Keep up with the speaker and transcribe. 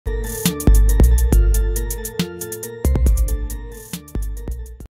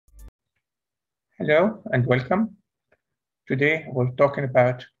Hello and welcome. Today we're talking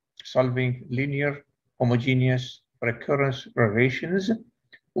about solving linear homogeneous recurrence relations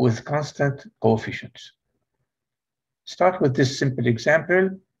with constant coefficients. Start with this simple example.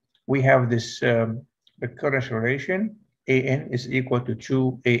 We have this recurrence relation, an is equal to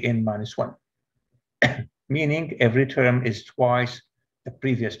 2an minus 1, meaning every term is twice the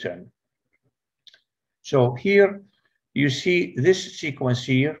previous term. So here you see this sequence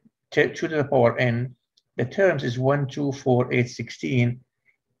here, 2 to the power n, the terms is 1, 2, 4, 8, 16.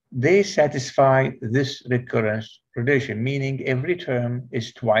 They satisfy this recurrence relation, meaning every term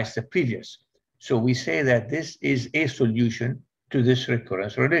is twice the previous. So we say that this is a solution to this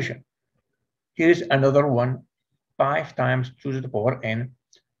recurrence relation. Here's another one, 5 times 2 to the power n,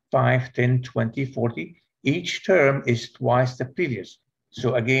 5, 10, 20, 40. Each term is twice the previous.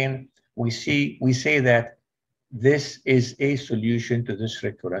 So again, we say that this is a solution to this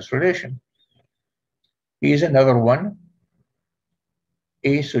recurrence relation. Here's another one,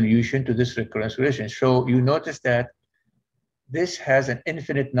 a solution to this recurrence relation. So you notice that this has an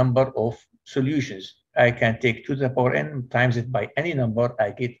infinite number of solutions. I can take 2 to the power n times it by any number,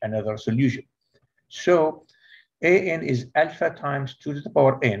 I get another solution. So an is alpha times 2 to the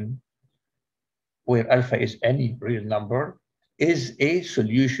power n, where alpha is any real number, is a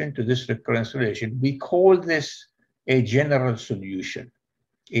solution to this recurrence relation. We call this a general solution,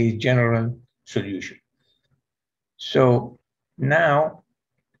 a general solution. So now,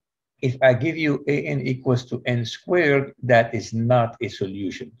 if I give you an equals to n squared, that is not a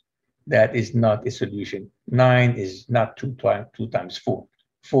solution. That is not a solution. 9 is not 2 times 4.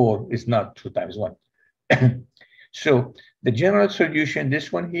 4 is not 2 times 1. So the general solution,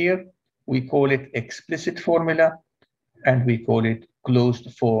 this one here, we call it explicit formula, and we call it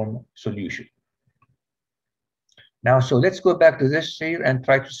closed form solution. Now, so let's go back to this here and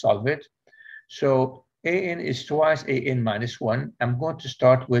try to solve it. So an is twice an minus 1. I'm going to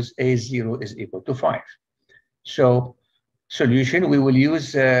start with a0 is equal to 5. So solution, we will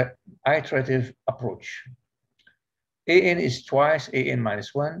use iterative approach. An is twice an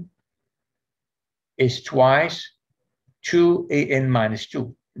minus 1 is twice 2an minus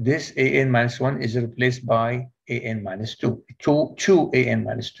 2. This an minus 1 is replaced by an minus 2. 2an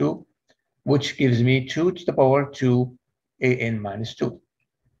minus 2, which gives me 2 to the power 2 an minus 2.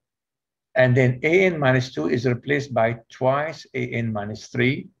 And then an minus 2 is replaced by twice an minus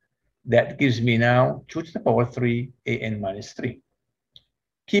 3. That gives me now 2 to the power 3 an minus 3.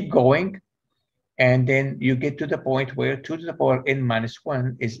 Keep going, and then you get to the point where 2 to the power n minus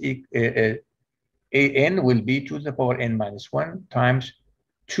 1 is an will be 2 to the power n minus 1 times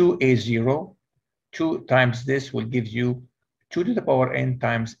 2a0. 2 times this will give you 2 to the power n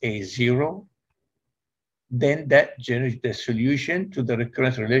times a0. Then that generates the solution to the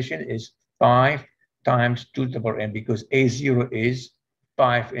recurrence relation is 5 times 2 to the power n, because a0 is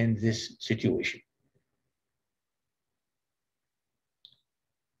 5 in this situation.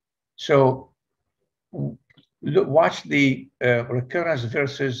 So watch the recurrence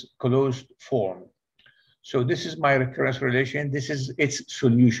versus closed form. So this is my recurrence relation. This is its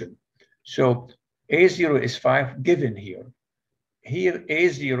solution. So a0 is 5 given here. Here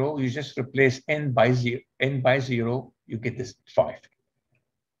a0, you just replace n by 0, you get this 5.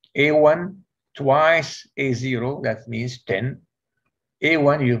 a1 twice a0, that means 10.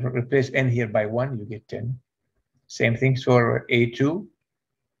 a1, you replace n here by 1, you get 10. Same thing for a2.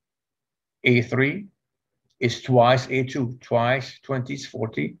 a3 is twice a2, twice 20 is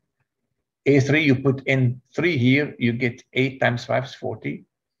 40. a3, you put in 3 here, you get 8 times 5 is 40.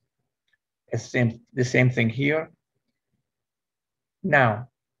 The same thing here. Now,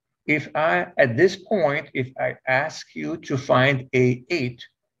 if at this point, if I ask you to find a8,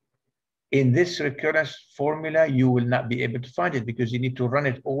 in this recurrence formula, you will not be able to find it because you need to run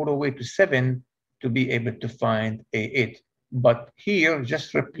it all the way to 7 to be able to find a8. But here,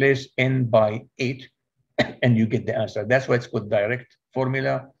 just replace n by 8 and you get the answer. That's why it's called direct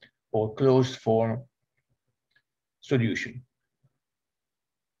formula or closed form solution.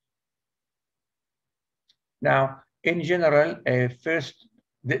 Now, in general, first,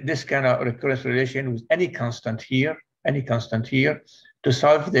 this kind of recurrence relation with any constant here, to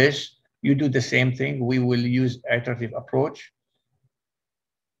solve this, you do the same thing. We will use iterative approach.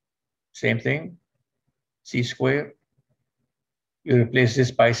 Same thing, c squared. You replace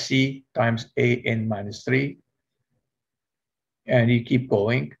this by c times an minus 3. And you keep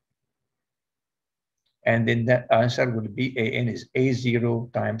going. And then the answer will be an is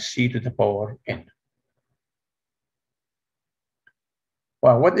a0 times c to the power n.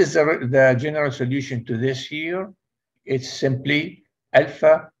 Well, what is the general solution to this here? It's simply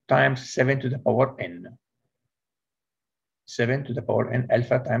alpha times 7 to the power n. 7 to the power n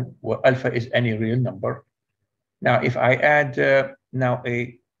alpha times, well, alpha is any real number. Now, if I add now a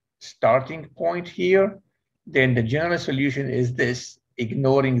starting point here, then the general solution is this,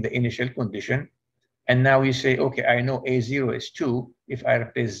 ignoring the initial condition. And now you say, okay, I know A0 is 2. If I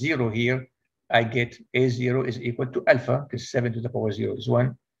replace 0 here, I get A0 is equal to alpha, because 7 to the power 0 is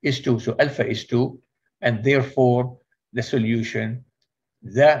 1, is 2. So alpha is 2. And therefore, the solution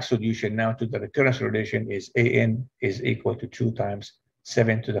now to the recurrence relation is AN is equal to 2 times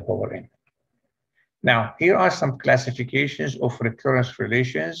 7 to the power n. Now, here are some classifications of recurrence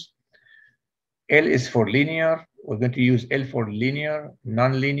relations. L is for linear. We're going to use L for linear,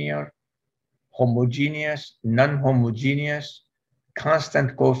 nonlinear, homogeneous, non-homogeneous,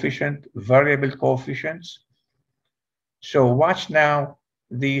 constant coefficient, variable coefficients. So watch now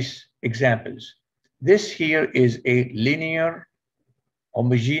these examples. This here is a linear,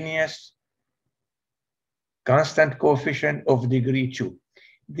 homogeneous, constant coefficient of degree 2.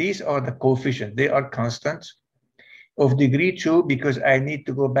 These are the coefficients. They are constants of degree 2 because I need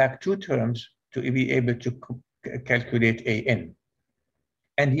to go back 2 terms to be able to calculate AN.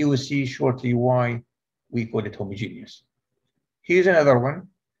 And you will see shortly why we call it homogeneous. Here's another one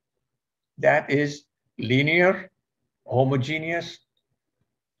that is linear, homogeneous,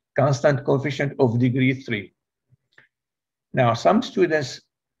 constant coefficient of degree 3. Now, some students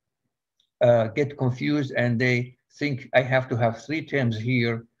get confused and they think I have to have 3 terms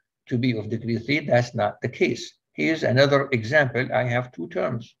here to be of degree 3. That's not the case. Here's another example. I have 2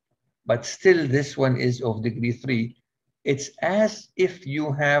 terms, but still this one is of degree 3. It's as if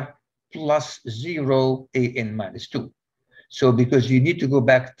you have plus 0 AN minus 2. So because you need to go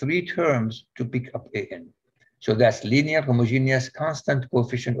back 3 terms to pick up AN. So that's linear, homogeneous, constant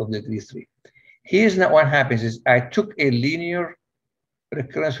coefficient of degree 3. Here's now what happens is I took a linear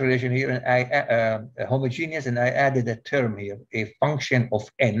recurrence relation here and I homogeneous and I added a term here, a function of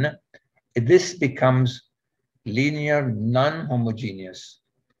n. This becomes linear non-homogeneous,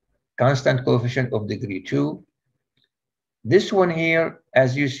 constant coefficient of degree 2. This one here,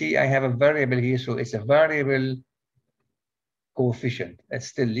 as you see, I have a variable here, so it's a variable coefficient. It's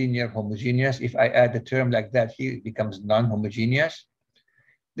still linear homogeneous. If I add a term like that here, it becomes non-homogeneous.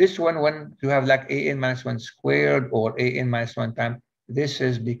 This one, when you have like AN minus 1 squared or AN minus 1 time, this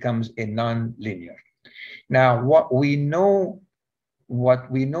becomes a non-linear. Now, what we know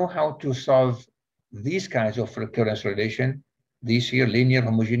how to solve these kinds of recurrence relation, these here, linear,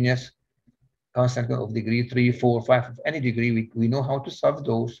 homogeneous, constant of degree 3, 4, 5, of any degree, we know how to solve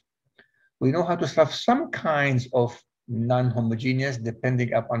those. We know how to solve some kinds of non-homogeneous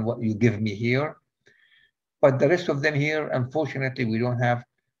depending upon what you give me here. But the rest of them here, unfortunately, we don't have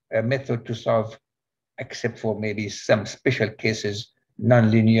a method to solve except for maybe some special cases,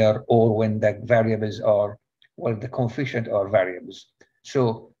 nonlinear, or when the variables are, well, the coefficient are variables.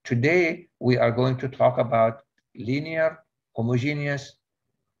 So today we are going to talk about linear, homogeneous,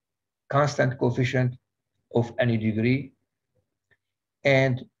 constant coefficient of any degree.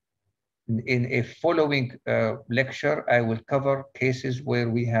 And in a following lecture, I will cover cases where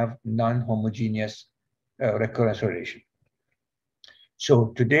we have non-homogeneous recurrence relation.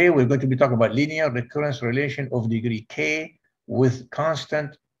 So today we're going to be talking about linear recurrence relation of degree k with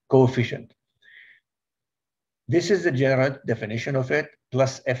constant coefficient. This is the general definition of it,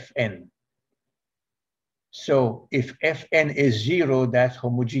 plus Fn. So if Fn is 0, that's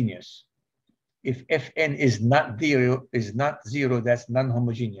homogeneous. If Fn is not zero, that's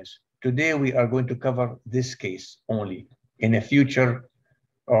non-homogeneous. Today we are going to cover this case only. In a future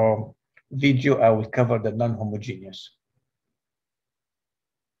video, I will cover the non-homogeneous.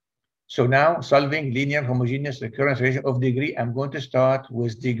 So now, solving linear homogeneous recurrence relation of degree, I'm going to start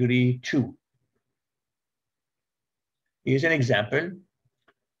with degree 2. Here's an example.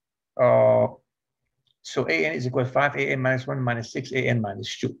 So AN is equal to 5 AN minus 1 minus 6 AN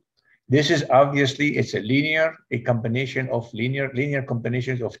minus 2. This is obviously, it's a combination of linear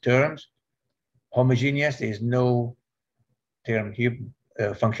combinations of terms. Homogeneous, there is no term here,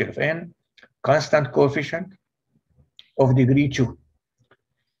 function of n. Constant coefficient of degree 2.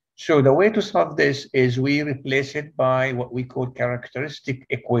 So the way to solve this is we replace it by what we call characteristic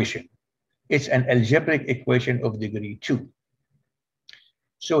equation. It's an algebraic equation of degree 2.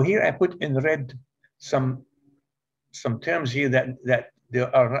 So here I put in red some terms here that they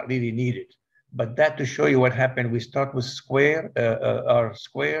are not really needed. But that to show you what happened, we start with r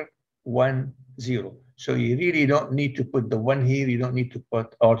square 1, 0. So you really don't need to put the 1 here. You don't need to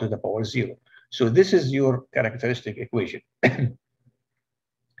put r to the power 0. So this is your characteristic equation.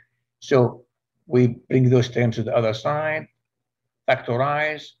 So we bring those terms to the other side,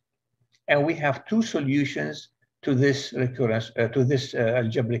 factorize, and we have two solutions to this recurrence, to this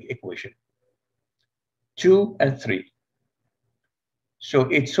algebraic equation, 2 and 3. So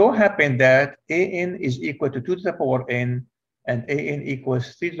it so happened that an is equal to 2 to the power n, and an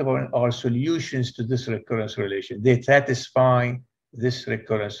equals 3 to the power n are solutions to this recurrence relation. They satisfy this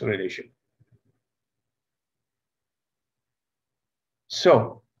recurrence relation.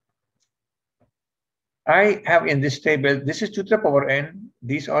 So I have in this table, this is 2 to the power n,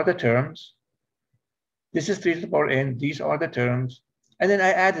 these are the terms. This is 3 to the power n, these are the terms. And then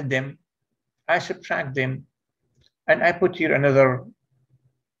I added them, I subtract them, and I put here another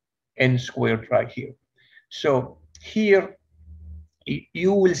n squared right here. So here,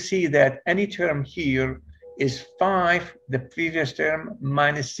 you will see that any term here is 5, the previous term,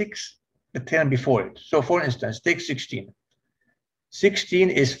 minus 6, the term before it. So for instance, take 16. 16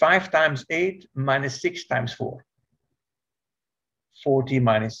 is 5 times 8 minus 6 times 4. 40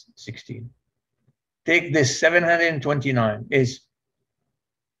 minus 16. Take this 729 is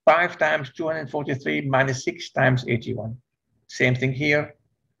 5 times 243 minus 6 times 81. Same thing here,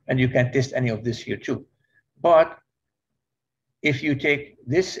 and you can test any of this here too. But if you take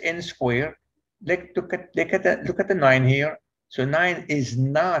this n squared, look at the 9 here. So 9 is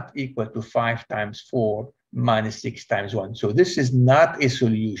not equal to 5 times 4 minus 6 times 1. So this is not a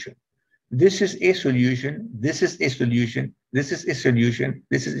solution. This is a solution. This is a solution. This is a solution.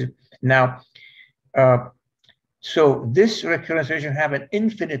 This is now. So this recurrence relation have an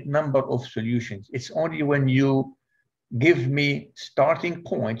infinite number of solutions. It's only when you give me starting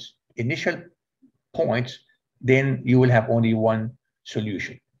points, initial points, then you will have only one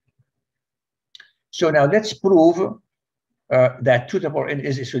solution. So now let's prove that 2 to the power n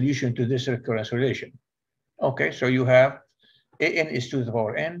is a solution to this recurrence relation. Okay, so you have an is 2 to the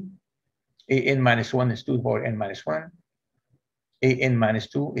power n, an minus 1 is 2 to the power n minus 1, an minus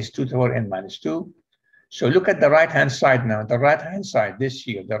 2 is 2 to the power n minus 2. So look at the right-hand side now. The right-hand side, this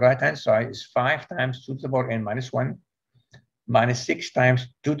here, the right-hand side is 5 times 2 to the power n minus 1, minus 6 times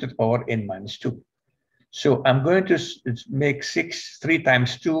 2 to the power n minus 2. So I'm going to make 3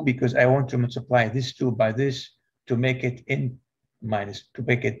 times 2 because I want to multiply this 2 by this to make it n minus, to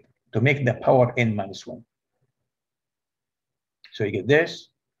make the power n minus 1. So you get this.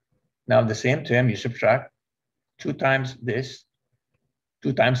 Now the same term, you subtract 2 times this,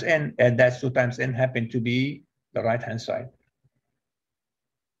 2 times n, and that's 2 times n happen to be the right-hand side.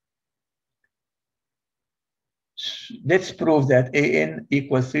 Let's prove that an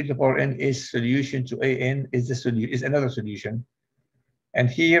equals 3 to the power n is solution to an is another solution. And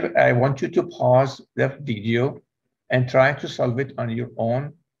here I want you to pause the video and try to solve it on your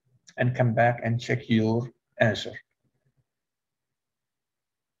own and come back and check your answer.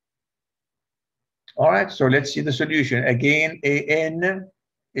 All right, so let's see the solution. Again, an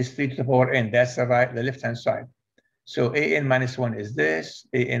is 3 to the power n. That's the left-hand side. So an minus 1 is this,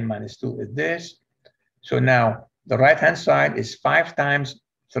 an minus 2 is this. So now the right-hand side is 5 times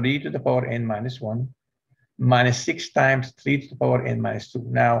 3 to the power n minus 1, minus 6 times 3 to the power n minus 2.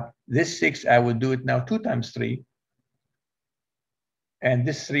 Now, this 6, I will do it now 2 times 3. And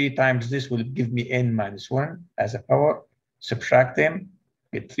this 3 times this will give me n minus 1 as a power. Subtract them,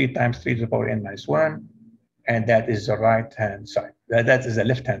 get 3 times 3 to the power n minus 1. And that is the right-hand side. That is the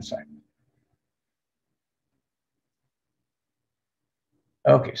left-hand side.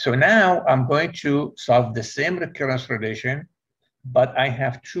 Okay, so now I'm going to solve the same recurrence relation, but I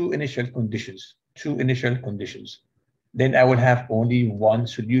have two initial conditions. Then I will have only one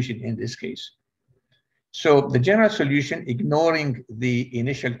solution in this case. So the general solution, ignoring the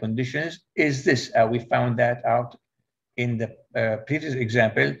initial conditions, is this. We found that out in the previous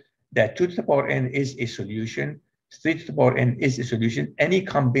example, that 2 to the power n is a solution, 3 to the power n is a solution. Any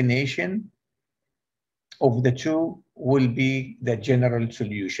combination of the two will be the general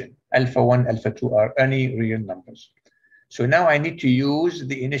solution. Alpha 1, alpha 2 are any real numbers. So now I need to use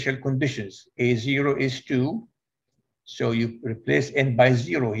the initial conditions. A0 is 2. So you replace n by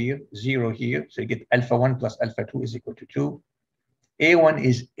 0 here, 0 here. So you get alpha 1 plus alpha 2 is equal to 2. A1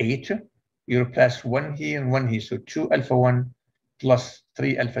 is 8. You replace 1 here and 1 here. So 2 alpha 1 plus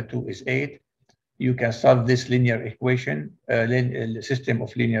 3 alpha 2 is 8. You can solve this linear equation, system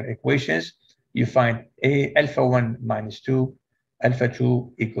of linear equations. You find alpha 1 minus 2, alpha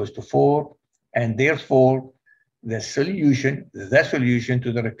 2 equals to 4. And therefore, the solution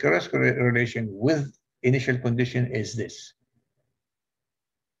to the recurrence relation with initial condition is this.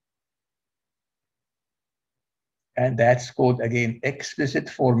 And that's called, again, explicit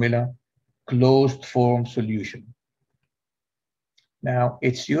formula, closed form solution. Now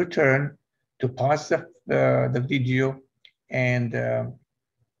it's your turn to pause the video and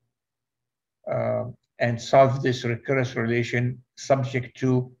and solve this recurrence relation subject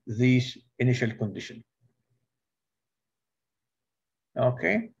to these initial conditions.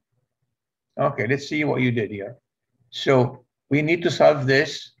 Okay. Okay, let's see what you did here. So we need to solve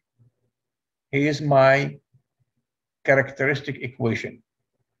this. Here's my characteristic equation.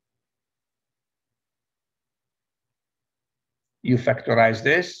 You factorize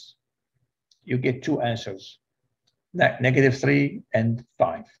this, you get two answers, -3 and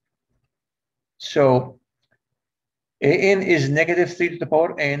 5. So an is -3 to the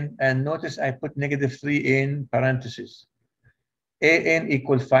power n, and notice I put -3 in parentheses. An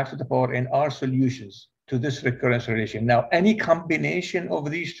equals 5 to the power n are solutions to this recurrence relation. Now, any combination of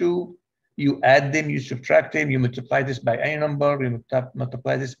these two, you add them, you subtract them, you multiply this by any number, you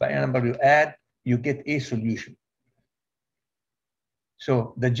multiply this by any number, you add, you get a solution.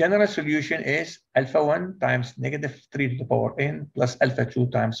 So the general solution is alpha 1 times -3 to the power n plus alpha 2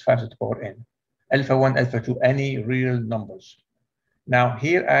 times 5 to the power n. Alpha 1, alpha 2, any real numbers. Now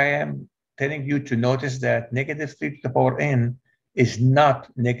here I am telling you to notice that -3 to the power n is not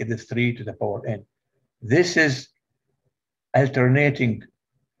 -3 to the power n. This is alternating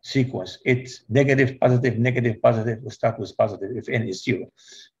sequence. It's negative, positive, negative, positive. We start with positive if n is 0.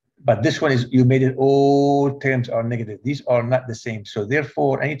 But this one is, you made it, all terms are negative. These are not the same. So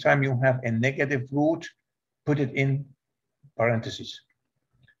therefore, anytime you have a negative root, put it in parentheses.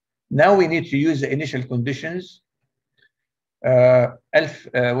 Now we need to use the initial conditions.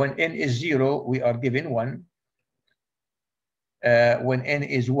 When n is 0, we are given 1. When n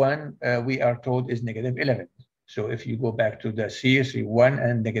is 1, we are told is -11. So if you go back to the CSV 1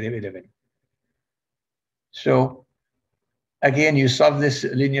 and -11. So again, you solve this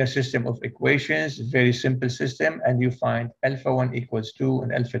linear system of equations, very simple system, and you find alpha 1 equals 2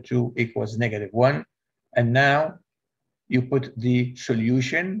 and alpha 2 equals -1. And now you put the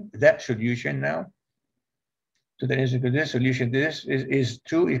solution, that solution now, to the solution. This is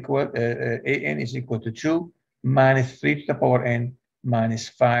 2 equal, an is equal to 2 minus 3 to the power n minus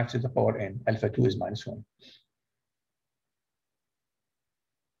 5 to the power n. Alpha 2 is -1.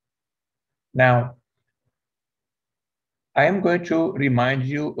 Now, I am going to remind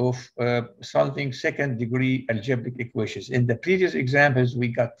you of solving second-degree algebraic equations. In the previous examples, we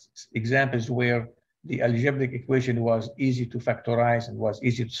got examples where the algebraic equation was easy to factorize and was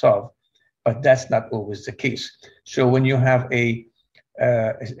easy to solve, but that's not always the case. So when you have a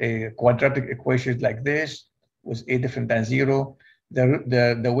quadratic equation like this, with a different than 0,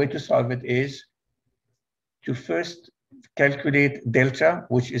 the way to solve it is to first calculate delta,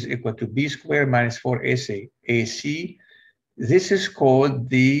 which is equal to b squared minus 4ac. This is called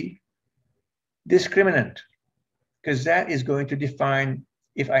the discriminant, because that is going to define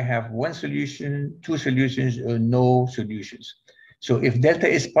if I have one solution, two solutions, or no solutions. So if delta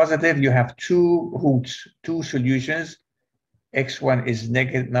is positive, you have two roots, two solutions. X1 is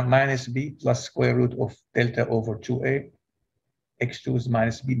minus b plus square root of delta over 2a. X2 is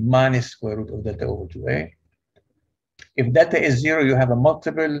minus b minus square root of delta over 2a. If delta is 0, you have a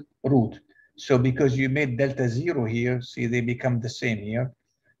multiple root. So because you made delta 0 here, see, they become the same here.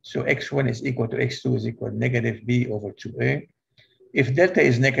 So x1 is equal to x2 is equal to -b over 2a. If delta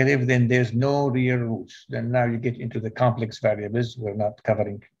is negative, then there's no real roots. Then now you get into the complex variables. We're not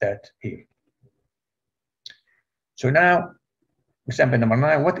covering that here. So now, example number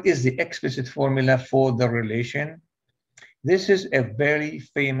 9, what is the explicit formula for the relation? This is a very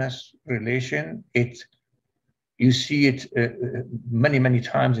famous relation. You see it many, many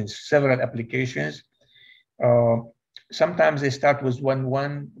times in several applications. Sometimes they start with 1,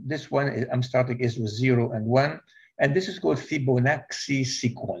 1. This one I'm starting is with 0 and 1. And this is called Fibonacci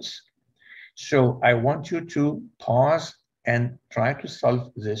sequence. So I want you to pause and try to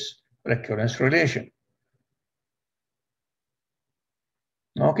solve this recurrence relation.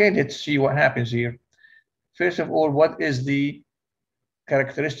 Okay, let's see what happens here. First of all, what is the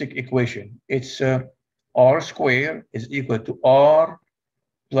characteristic equation? It's r squared is equal to r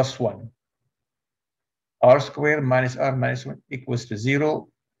plus 1. R squared minus r minus 1 equals to 0.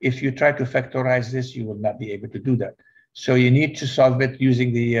 If you try to factorize this, you will not be able to do that. So you need to solve it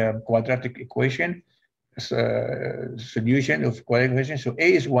using the quadratic equation, solution of quadratic equation. So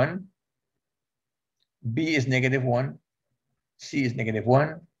A is 1, B is -1, C is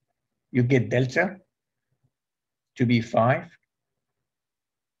 -1. You get delta to be 5.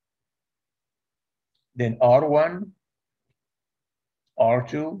 Then R1,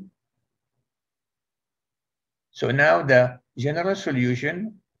 R2. So now the general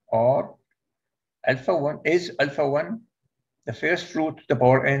solution or alpha 1 is alpha 1, the first root to the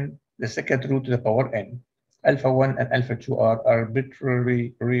power n, the second root to the power n. Alpha 1 and alpha 2 are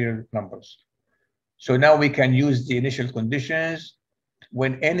arbitrary real numbers. So now we can use the initial conditions.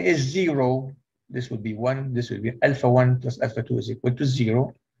 When n is 0, this would be 1. This would be alpha 1 plus alpha 2 is equal to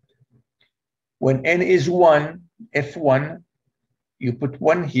 0. When n is 1, f1, you put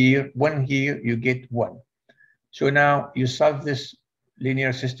 1 here, you get 1. So now you solve this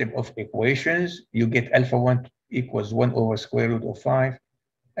linear system of equations. You get alpha 1 equals 1 over square root of 5,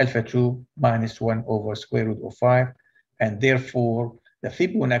 alpha 2 minus 1 over square root of 5, and therefore the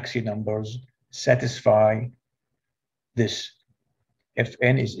Fibonacci numbers satisfy this.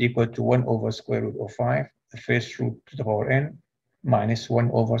 Fn is equal to 1 over square root of 5, the first root to the power n, minus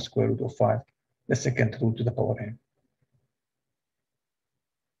 1 over square root of 5, the second root to the power n.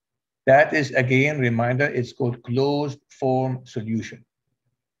 That is, again, reminder, it's called closed form solution.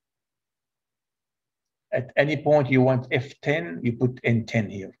 At any point you want F10, you put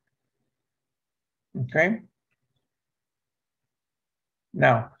N10 here. Okay?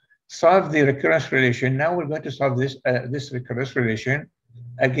 Now, solve the recurrence relation. Now we're going to solve this, this recurrence relation.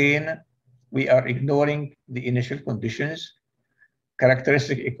 Again, we are ignoring the initial conditions.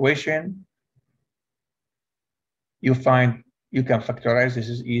 Characteristic equation, you can factorize, this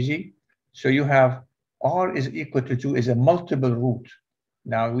is easy. So you have R is equal to 2 is a multiple root.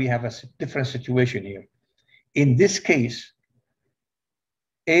 Now we have a different situation here. In this case,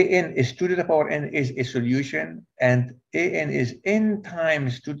 an is 2 to the power n is a solution, and an is n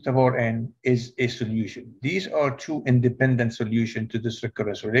times 2 to the power n is a solution. These are two independent solutions to this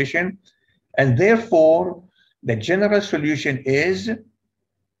recurrence relation, and therefore the general solution is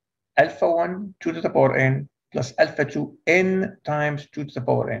alpha 1 2 to the power n plus alpha 2 n times 2 to the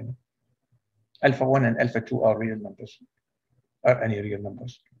power n. Alpha 1 and alpha 2 are real numbers, are any real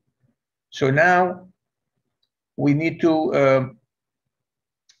numbers. So now we need to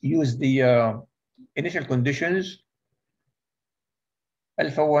use the initial conditions.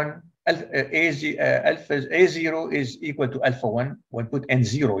 Alpha 1, A0 is equal to alpha 1. We'll put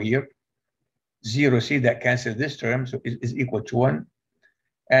N0 here. 0, see that cancel this term, so it is equal to 1.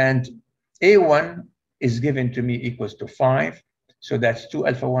 And A1 is given to me equals to 5. So that's 2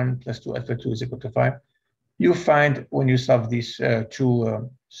 alpha 1 plus 2 alpha 2 is equal to 5. You find, when you solve these two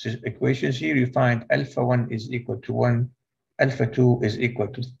equations here, you find alpha 1 is equal to 1. Alpha 2 is equal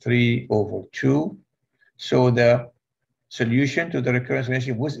to 3 over 2. So the solution to the recurrence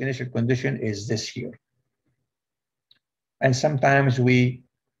relation with initial condition is this here. And sometimes we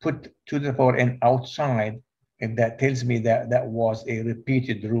put 2 to the power n outside, and that tells me that that was a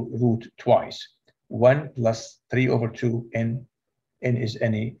repeated root twice. 1 plus 3 over 2, n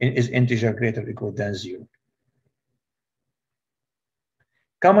is integer greater or equal than 0.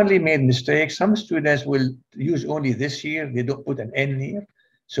 Commonly made mistake, some students will use only this here, they don't put an n here.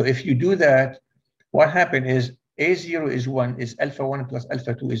 So if you do that, what happened is A0 is 1, is alpha 1 plus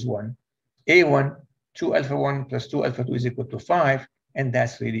alpha 2 is 1. A1, 2 alpha 1 plus 2 alpha 2 is equal to 5, and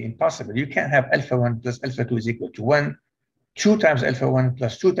that's really impossible. You can't have alpha 1 plus alpha 2 is equal to 1. 2 times alpha 1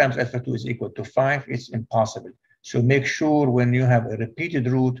 plus 2 times alpha 2 is equal to 5. It's impossible. So make sure when you have a repeated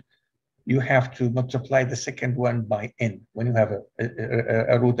root, you have to multiply the second one by n when you have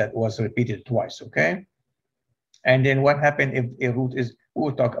a root that was repeated twice, okay? And then what happened if a root is,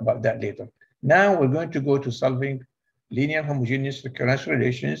 we'll talk about that later. Now we're going to go to solving linear homogeneous recurrence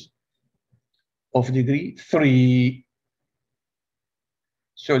relations of degree 3.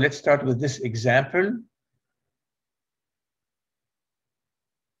 So let's start with this example.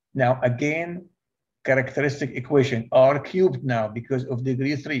 Now again, characteristic equation, r cubed now because of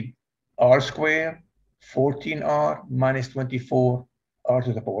degree 3. R squared, 14r minus 24, r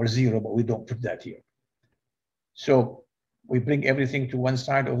to the power 0, but we don't put that here. So we bring everything to one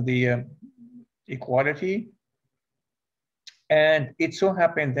side of the equality. And it so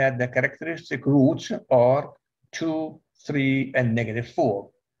happened that the characteristic roots are 2, 3, and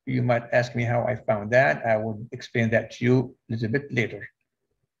 -4. You might ask me how I found that. I will explain that to you a little bit later.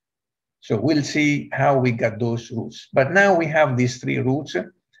 So we'll see how we got those roots. But now we have these 3 roots.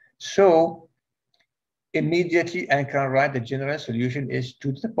 So immediately I can write the general solution is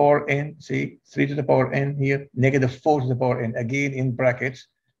 2 to the power n, see, 3 to the power n here, -4 to the power n, again in brackets,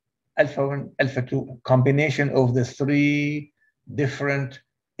 alpha 1, alpha 2, combination of the 3 different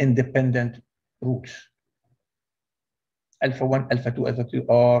independent roots. Alpha 1, alpha 2, alpha 2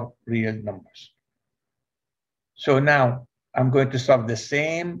 are real numbers. So now I'm going to solve the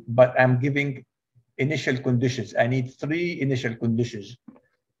same, but I'm giving initial conditions. I need 3 initial conditions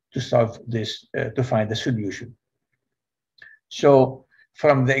to solve this, to find the solution. So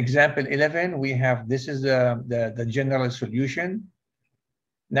from the example 11, we have, this is the general solution.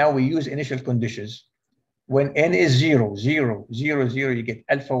 Now we use initial conditions. When n is 0, 0, 0, 0, you get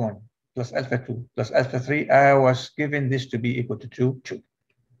alpha 1. plus alpha 2 plus alpha 3, I was given this to be equal to 2.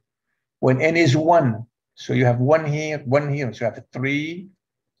 When n is 1, so you have 1 here, so you have 3,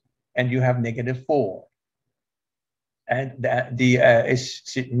 and you have negative 4. And the is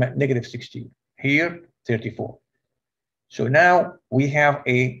negative 16. Here, 34. So now we have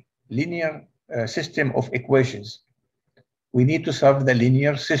a linear system of equations. We need to solve the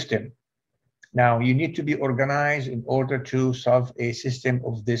linear system. Now, you need to be organized in order to solve a system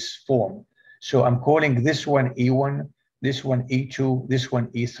of this form. So I'm calling this one E1, this one E2, this one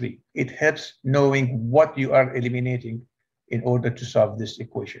E3. It helps knowing what you are eliminating in order to solve this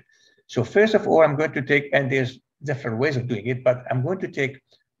equation. So first of all, I'm going to take, and there's different ways of doing it, but I'm going to take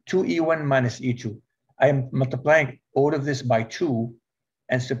 2E1 minus E2. I am multiplying all of this by 2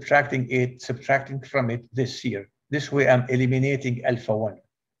 and subtracting from it this here. This way I'm eliminating alpha 1.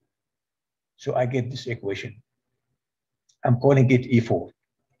 So I get this equation. I'm calling it E4.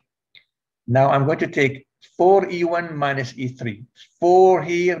 Now I'm going to take 4E1 minus E3. 4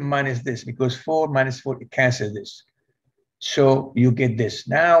 here minus this, because 4 minus 4, it cancels this. So you get this.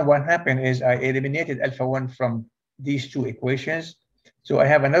 Now what happened is I eliminated alpha 1 from these two equations. So I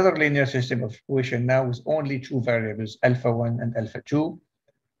have another linear system of equation now with only two variables, alpha 1 and alpha 2.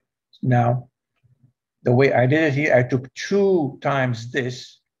 Now, the way I did it here, I took 2 times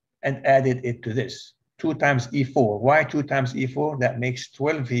this and added it to this. 2 times E4. Why 2 times E4? That makes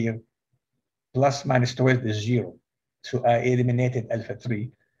 12 here. Plus minus 12 is 0. So I eliminated alpha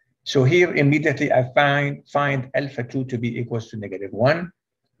 3. So here immediately I find alpha 2 to be equals to negative 1.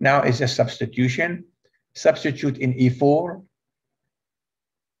 Now it's a substitution. Substitute in E4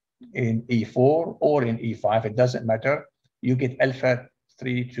 or in E5, it doesn't matter. You get alpha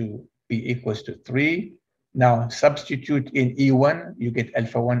 3 to be equals to 3. Now substitute in E1, you get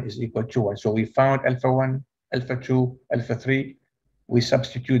alpha 1 is equal to 1. So we found alpha 1, alpha 2, alpha 3. We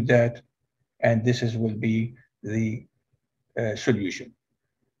substitute that, and this will be the solution.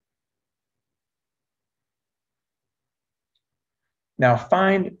 Now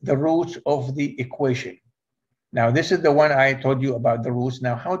find the roots of the equation. Now this is the one I told you about the roots.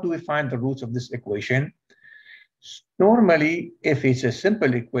 Now how do we find the roots of this equation? Normally, if it's a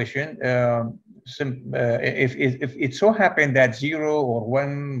simple equation, if it so happened that 0 or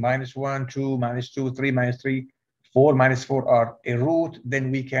 1, minus 1, 2, minus 2, 3, minus 3, 4, minus 4 are a root, then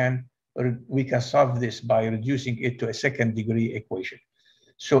we can solve this by reducing it to a second degree equation.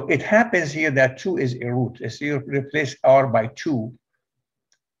 So it happens here that 2 is a root. As you replace r by 2,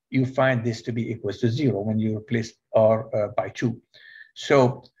 you find this to be equals to 0 when you replace r by 2.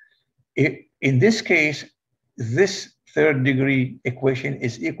 So in this case, this third degree equation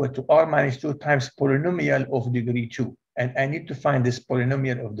is equal to r minus 2 times polynomial of degree 2. And I need to find this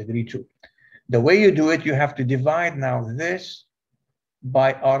polynomial of degree 2. The way you do it, you have to divide now this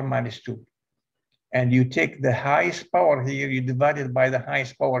by r minus 2. And you take the highest power here, you divide it by the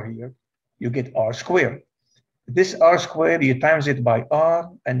highest power here, you get r squared. This r squared, you times it by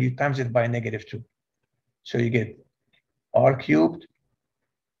r, and you times it by negative 2. So you get r cubed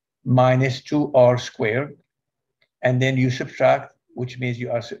minus 2r squared. And then you subtract, which means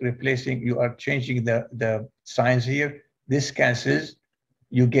you are replacing, you are changing the signs here. This cancels.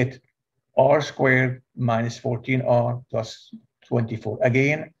 You get r squared minus 14r plus 24.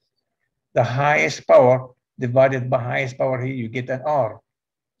 Again, the highest power divided by highest power here, you get an r.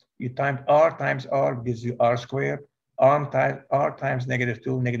 You times r gives you r squared. R times negative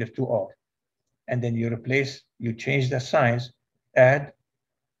 2, negative 2r. And then you replace, you change the signs, add,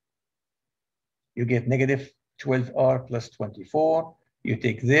 you get negative 12r plus 24. You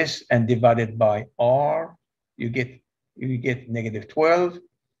take this and divide it by r. You get negative 12.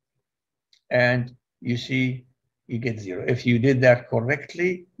 And you see, you get 0. If you did that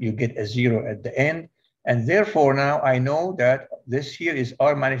correctly, you get a 0 at the end. And therefore, now I know that this here is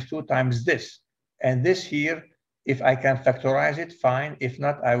r minus 2 times this. And this here, if I can factorize it, fine. If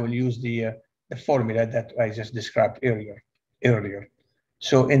not, I will use the formula that I just described earlier.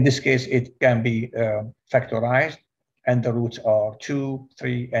 So in this case, it can be factorized, and the roots are 2,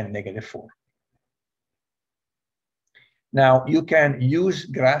 3, and negative 4. Now, you can use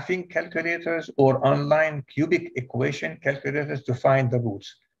graphing calculators or online cubic equation calculators to find the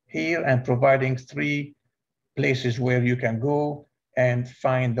roots. Here, I'm providing 3 places where you can go and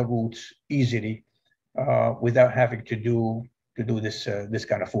find the roots easily without having to do this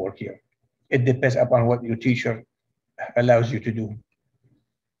kind of work here. It depends upon what your teacher allows you to do.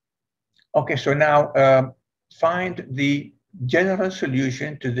 Okay, so now find the general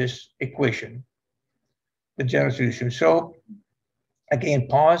solution to this equation. The general solution. So again,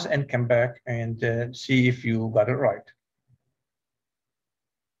 pause and come back and see if you got it right.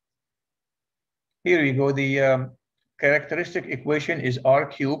 Here we go. The characteristic equation is r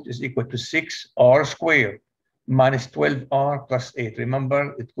cubed is equal to 6r squared minus 12r plus 8.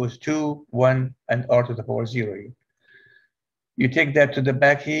 Remember, it goes 2, 1, and r to the power 0 here. You take that to the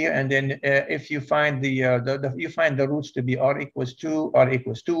back here, and then if you find you find the roots to be r equals 2, r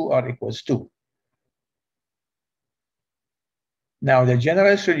equals 2, r equals 2. Now the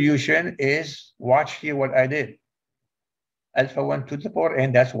general solution is, watch here what I did. Alpha 1 to the power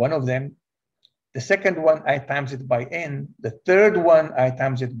n, that's one of them. The second one, I times it by n. The third one, I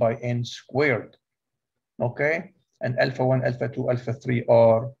times it by n squared. Okay? And alpha 1, alpha 2, alpha 3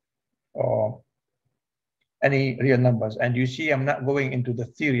 are any real numbers. And you see, I'm not going into the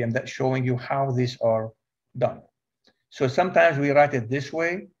theory. I'm just showing you how these are done. So sometimes we write it this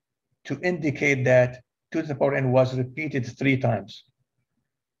way to indicate that 2 to the power n was repeated 3 times.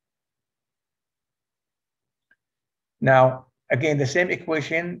 Now, again, the same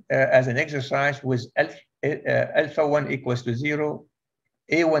equation as an exercise with alpha 1 equals to 0,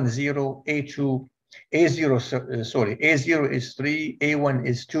 a1 0, a2, a0 is 3, a1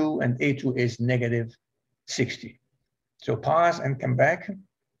 is 2, and a2 is negative 60. So pause and come back.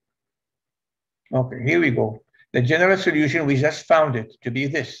 Okay, here we go. The general solution, we just found it to be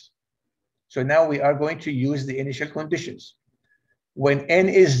this. So now we are going to use the initial conditions. When n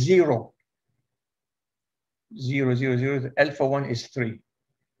is 0, 0, 0, 0, alpha 1 is 3.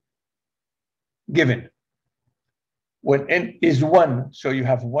 Given. When n is 1, so you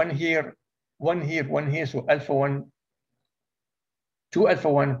have 1 here, 1 here, 1 here, so alpha 1, 2 alpha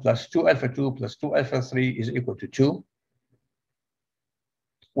 1 plus 2 alpha 2 plus 2 alpha 3 is equal to 2.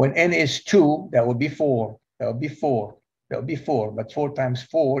 When n is 2, that would be 4. That would be 4. That would be 4. But 4 times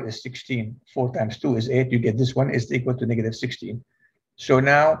 4 is 16. 4 times 2 is 8. You get this one is equal to negative 16. So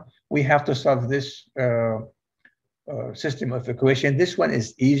now we have to solve this system of equation. This one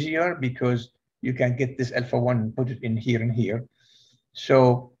is easier because you can get this alpha 1 and put it in here and here.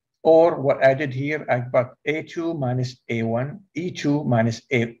 So, or what I did here, I got a2 minus a1, e2 minus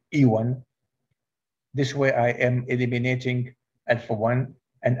e1. This way I am eliminating alpha 1,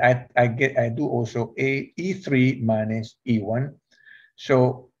 and I do also e3 minus e1.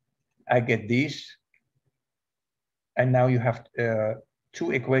 So I get these, and now you have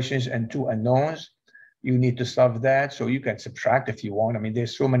 2 equations and 2 unknowns. You need to solve that, so you can subtract if you want. I mean,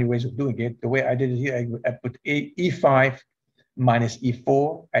 there's so many ways of doing it. The way I did it here, I put e5 minus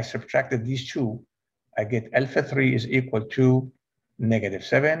e4. I subtracted these 2. I get alpha 3 is equal to negative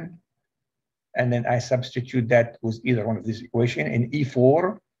 7. And then I substitute that with either one of these equations. In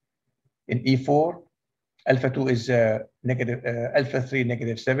E4, alpha 2 is alpha 3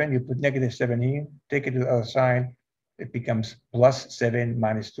 negative 7. You put negative 7 here, take it to the other side. It becomes plus 7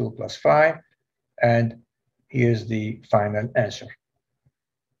 minus 2 plus 5. And here's the final answer.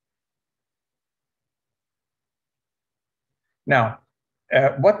 Now,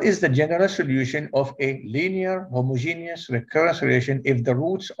 what is the general solution of a linear homogeneous recurrence relation if the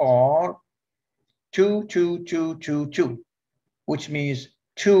roots are 2, 2, 2, 2, 2, which means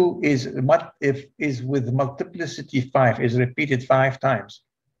 2 is with multiplicity 5, is repeated 5 times.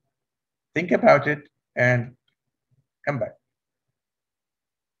 Think about it and come back.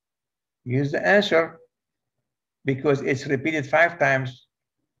 Here's the answer. Because it's repeated 5 times.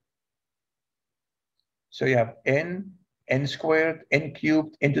 So you have n squared, n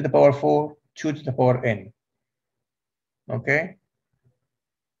cubed, n to the power 4, 2 to the power n. Okay?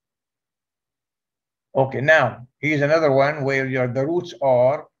 Okay, now here's another one where the roots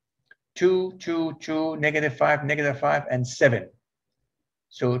are 2, 2, 2, negative 5, and 7.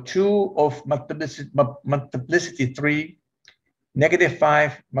 So 2 of multiplicity 3, negative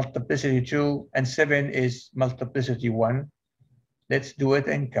 5 multiplicity 2, and 7 is multiplicity 1. Let's do it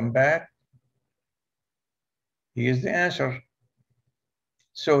and come back. Here's the answer.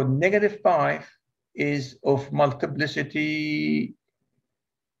 So negative 5 is of multiplicity.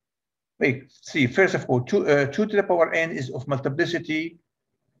 Wait, see, first of all, 2 to the power n is of multiplicity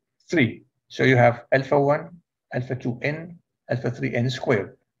 3. So you have alpha 1, alpha 2 n, alpha 3 n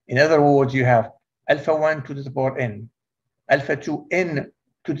squared. In other words, you have alpha 1 2 to the power n, alpha 2 n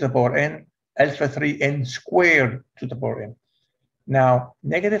 2 to the power n, alpha 3 n squared to the power n. Now,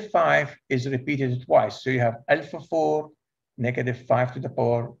 negative 5 is repeated twice. So you have alpha 4 negative 5 to the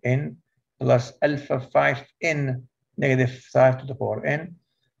power n plus alpha 5 n negative 5 to the power n.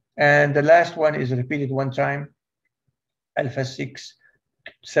 And the last one is repeated 1 time, alpha 6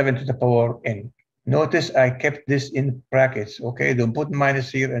 7 to the power n. Notice I kept this in brackets, okay? Don't put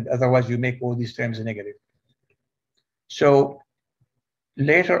minus here, and otherwise you make all these terms negative. So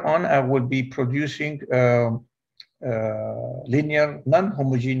later on, I will be producing linear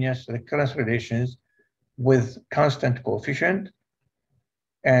non-homogeneous recurrence relations with constant coefficient.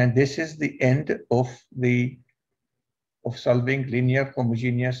 And this is the end of solving linear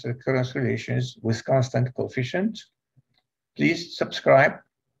homogeneous recurrence relations with constant coefficient. Please subscribe,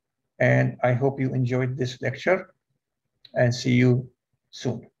 and I hope you enjoyed this lecture, and see you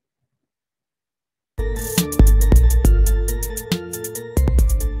soon.